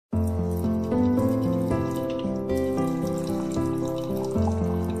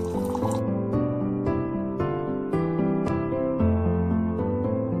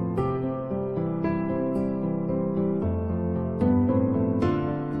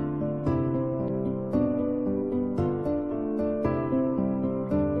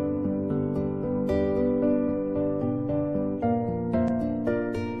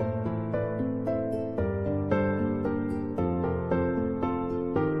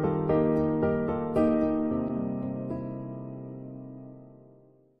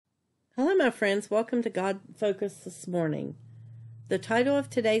my friends. Welcome to God Focus this morning. The title of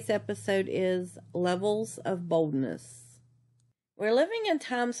today's episode is Levels of Boldness. We're living in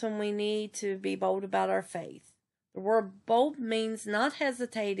times when we need to be bold about our faith. The word bold means not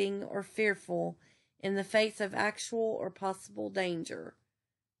hesitating or fearful in the face of actual or possible danger,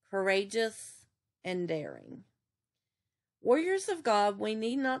 courageous and daring. Warriors of God, we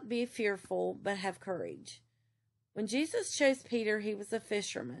need not be fearful, but have courage. When Jesus chose Peter, he was a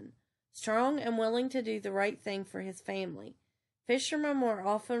fisherman, strong and willing to do the right thing for his family. Fishermen were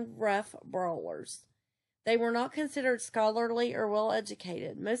often rough brawlers. They were not considered scholarly or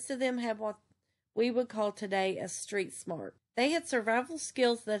well-educated. Most of them had what we would call today as street smart. They had survival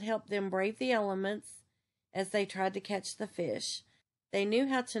skills that helped them brave the elements as they tried to catch the fish. They knew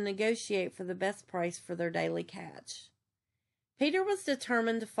how to negotiate for the best price for their daily catch. Peter was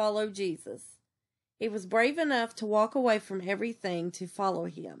determined to follow Jesus. He was brave enough to walk away from everything to follow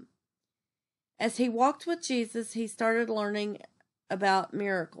him. As he walked with Jesus, he started learning about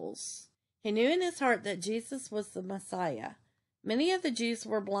miracles. He knew in his heart that Jesus was the Messiah. Many of the Jews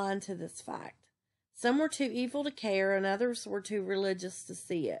were blind to this fact. Some were too evil to care, and others were too religious to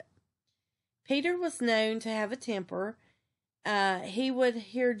see it. Peter was known to have a temper. He would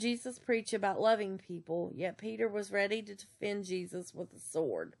hear Jesus preach about loving people, yet Peter was ready to defend Jesus with a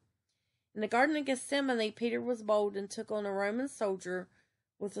sword. In the Garden of Gethsemane, Peter was bold and took on a Roman soldier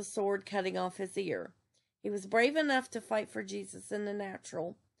with a sword, cutting off his ear. He was brave enough to fight for Jesus in the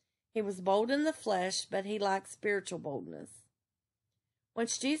natural. He was bold in the flesh, but he lacked spiritual boldness.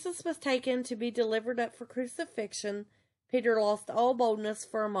 Once Jesus was taken to be delivered up for crucifixion, Peter lost all boldness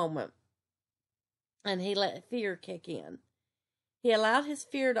for a moment, and he let fear kick in. He allowed his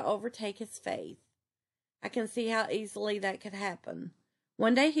fear to overtake his faith. I can see how easily that could happen.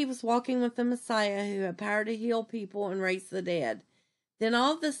 One day he was walking with the Messiah who had power to heal people and raise the dead. Then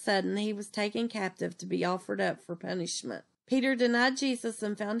all of a sudden he was taken captive to be offered up for punishment. Peter denied Jesus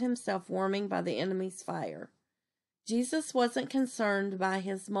and found himself warming by the enemy's fire. Jesus wasn't concerned by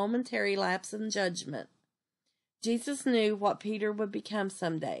his momentary lapse in judgment. Jesus knew what Peter would become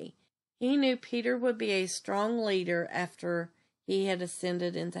someday. He knew Peter would be a strong leader after he had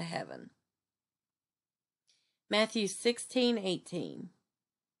ascended into heaven. Matthew 16:18.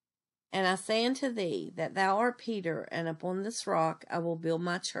 And I say unto thee, that thou art Peter, and upon this rock I will build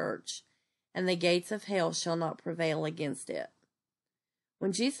my church, and the gates of hell shall not prevail against it.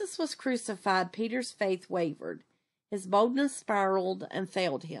 When Jesus was crucified, Peter's faith wavered. His boldness spiraled and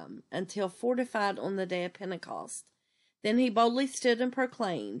failed him, until fortified on the day of Pentecost. Then he boldly stood and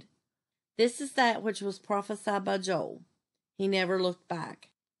proclaimed, "This is that which was prophesied by Joel." He never looked back.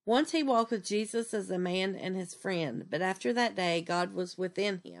 Once he walked with Jesus as a man and his friend, but after that day, God was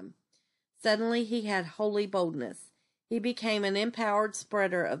within him. Suddenly he had holy boldness. He became an empowered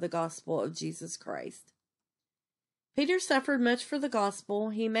spreader of the gospel of Jesus Christ. Peter suffered much for the gospel.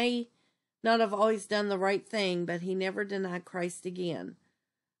 He may not have always done the right thing, but he never denied Christ again.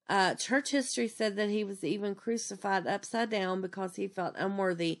 Church history said that he was even crucified upside down because he felt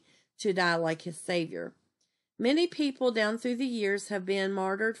unworthy to die like his Savior. Many people down through the years have been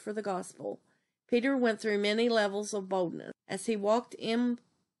martyred for the gospel. Peter went through many levels of boldness. As he walked in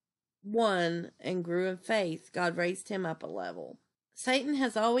one and grew in faith, God raised him up a level. Satan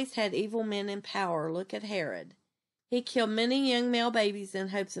has always had evil men in power. Look at Herod. He killed many young male babies in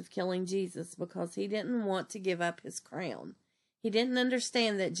hopes of killing Jesus because he didn't want to give up his crown. He didn't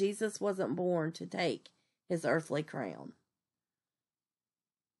understand that Jesus wasn't born to take his earthly crown.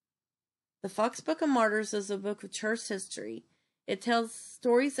 The Fox Book of Martyrs is a book of church history. It tells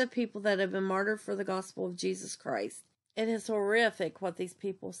stories of people that have been martyred for the gospel of Jesus Christ. It is horrific what these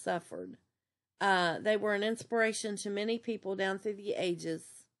people suffered. They were an inspiration to many people down through the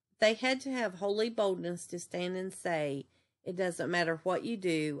ages. They had to have holy boldness to stand and say, "It doesn't matter what you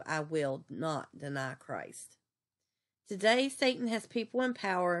do, I will not deny Christ." Today, Satan has people in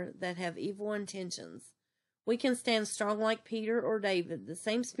power that have evil intentions. We can stand strong like Peter or David. The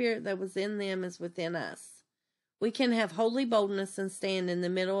same spirit that was in them is within us. We can have holy boldness and stand in the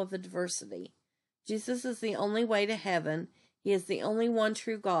middle of adversity. Jesus is the only way to heaven. He is the only one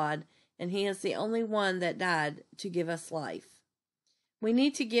true God, and he is the only one that died to give us life. We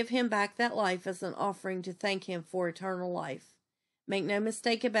need to give him back that life as an offering to thank him for eternal life. Make no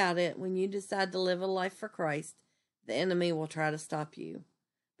mistake about it, when you decide to live a life for Christ, the enemy will try to stop you.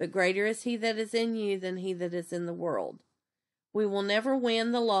 But greater is he that is in you than he that is in the world. We will never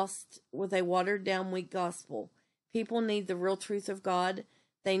win the lost with a watered-down, weak gospel. People need the real truth of God.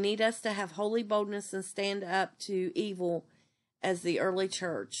 They need us to have holy boldness and stand up to evil as the early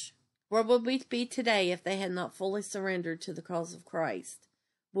church. Where would we be today if they had not fully surrendered to the cause of Christ?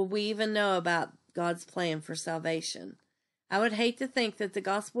 would we even know about God's plan for salvation? I would hate to think that the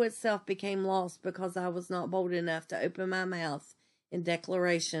gospel itself became lost because I was not bold enough to open my mouth in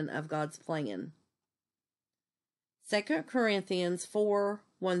declaration of God's plan. 2 Corinthians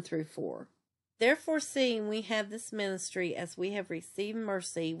 4:1-4. Therefore, seeing we have this ministry, as we have received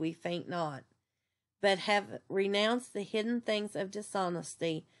mercy, we faint not, but have renounced the hidden things of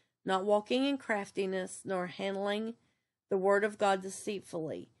dishonesty, not walking in craftiness, nor handling the word of God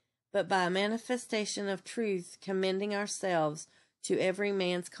deceitfully, but by a manifestation of truth, commending ourselves to every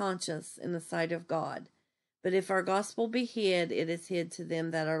man's conscience in the sight of God. But if our gospel be hid, it is hid to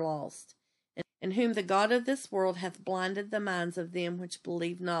them that are lost, in whom the God of this world hath blinded the minds of them which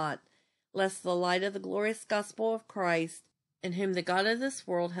believe not, lest the light of the glorious gospel of Christ, in whom the God of this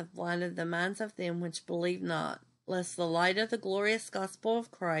world hath blinded the minds of them which believe not, lest the light of the glorious gospel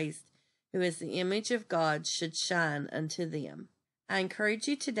of Christ, who is the image of God, should shine unto them. I encourage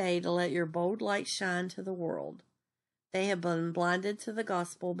you today to let your bold light shine to the world. They have been blinded to the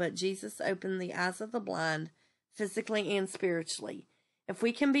gospel, but Jesus opened the eyes of the blind, physically and spiritually. If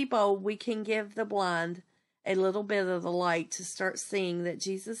we can be bold, we can give the blind a little bit of the light to start seeing that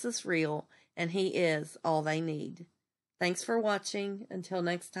Jesus is real and He is all they need. Thanks for watching. Until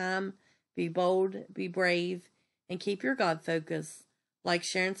next time, be bold, be brave, and keep your God focus. Like,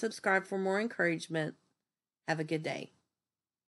 share, and subscribe for more encouragement. Have a good day.